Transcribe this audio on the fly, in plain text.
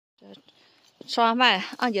吃完饭，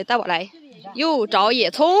二姐带我来又找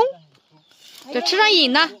野葱，这吃上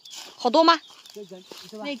瘾呢，好多吗？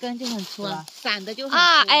那根就很粗了，散的就很粗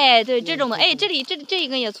啊，哎，对，这种的，哎，这一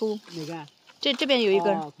根也粗，哪个？这边有一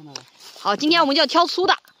根。哦，看到了。好，今天我们就要挑粗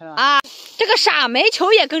的啊。这个傻煤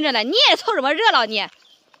球也跟着来，你也凑什么热闹你？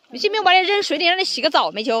你信不信把你扔水里让你洗个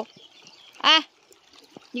澡？煤球，哎，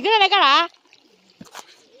你跟着来干啥？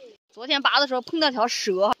昨天拔的时候碰到条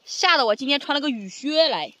蛇，吓得我今天穿了个雨靴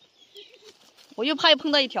来，我就怕又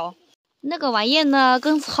碰到一条。那个玩意呢，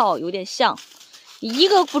跟草有点像，你一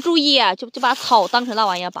个不注意啊，就把草当成那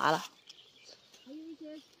玩意拔了。还有一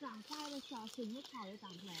些长坏的小水牛草也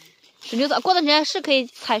长出来了。水牛草过段时间是可以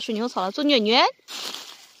采水牛草了，做卷卷。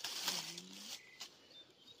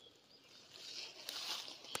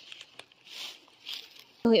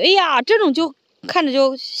哎呀，这种就看着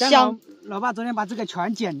就香。老爸昨天把这个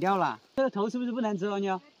全剪掉了，这个头是不是不能吃哦？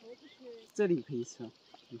妞？这里可以吃。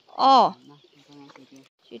哦，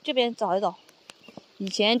去这边找一找。以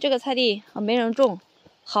前这个菜地没人种，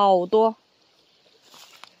好多。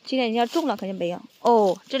今天人家种了，肯定没有。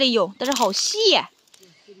哦，这里有，但是好细耶，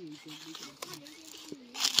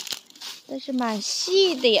但是蛮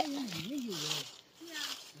细的耶。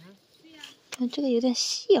看这个有点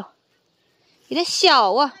细哦，有点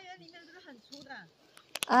小啊。菜园里面这个很粗的。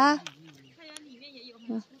啊。菜园里面也有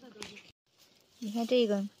很粗的东西。你看这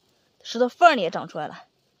根石头缝里也长出来了。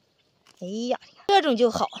哎呀，这种就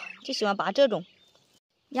好，就喜欢拔这种。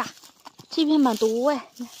呀，这边蛮多哎，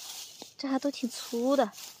这还都挺粗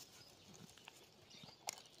的。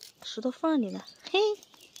石头缝里呢，嘿，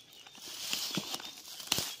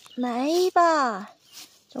来吧，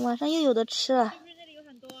这晚上又有的吃了。是不是这里有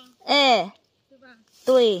很多？哎，对吧？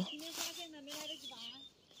对，今天发现的没来得及拔。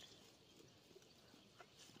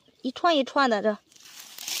一串一串的这。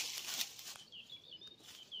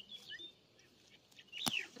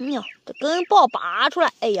哎呦，这根不好拔出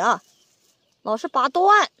来，哎呀，老是拔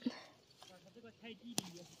断。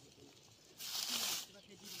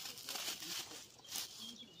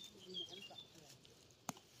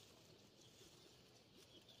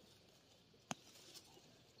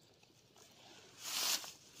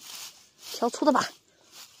挑粗的吧。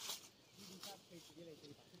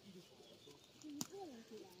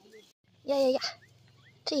呀呀呀，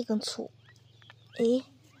这根粗，哎。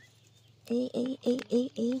哎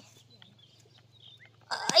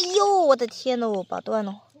呦，我的天呐，拔断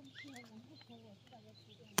了！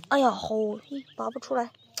哎呀，好，拔不出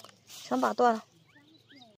来，全拔断了。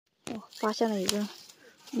我发现了一根，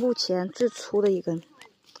目前最粗的一根。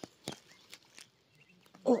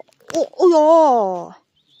哦哟，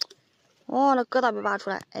哦，那疙瘩没拔出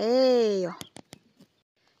来，哎呦，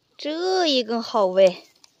这一根好喂！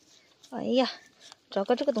哎呀，找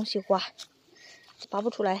个这个东西挖。拔不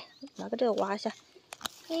出来，拿个这个挖一下。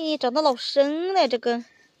哎，长得老深了这根。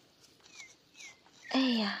哎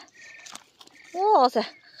呀，哇塞，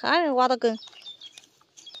还能挖到根。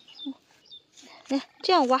哎，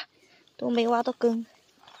这样挖都没挖到根。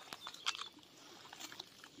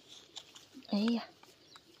哎呀，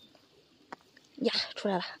呀，出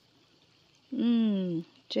来了。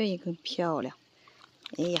这一根漂亮。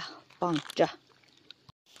哎呀，棒着。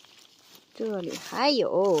这里还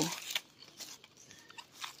有。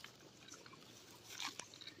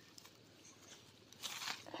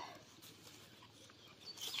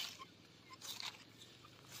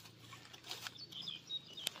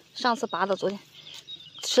上次拔的，昨天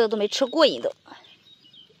吃的都没吃过瘾都。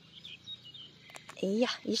哎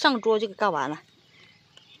呀，一上桌就给干完了。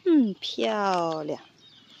漂亮。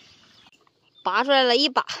拔出来了一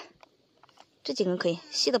把，这几根可以，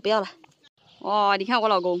细的不要了。哇，你看我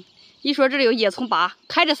老公一说这里有野葱拔，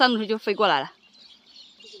开着3轮车就飞过来了。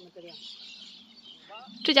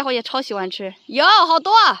这家伙也超喜欢吃，有好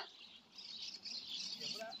多啊。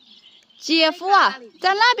姐夫啊，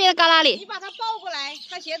在那边的旮旯里。你把他抱过来，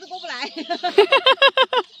他鞋子过不来。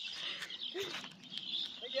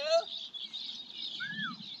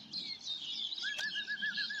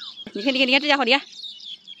你看这家伙，你看。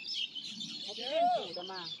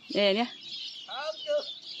哎，你看。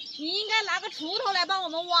你应该拿个锄头来帮我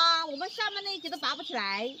们挖，我们下面那一节都拔不起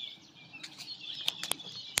来。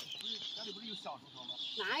那里不是有小锄头吗？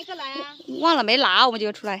拿一个来啊！忘了没拿，我们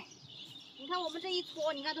就出来。你看我们这一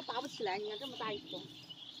撮，你看都拔不起来，你看这么大一撮。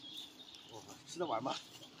吃得完吗？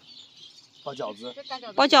包饺子。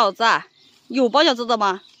包饺子啊？有包饺子的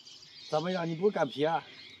吗？怎么样？你不会擀皮啊？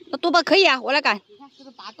那多吧，可以啊，我来擀。你看是不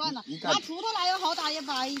是拔断了？拿锄头来，好打也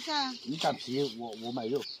拔一下。你擀皮，我买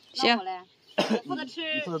肉。行。我嘞，我负责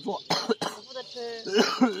吃。你负责做。我负责吃。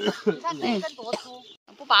你看这一根多粗。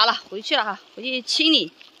不拔了，回去了哈，回去清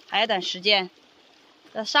理，还有点时间。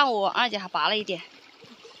上午二姐还拔了一点。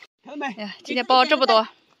看到没？哎呀，今天包这么多，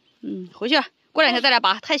回去过2天再来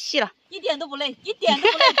拔，太细了，一点都不累，一点都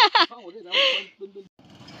不累。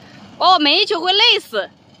把我煤球会累死，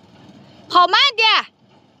跑慢点。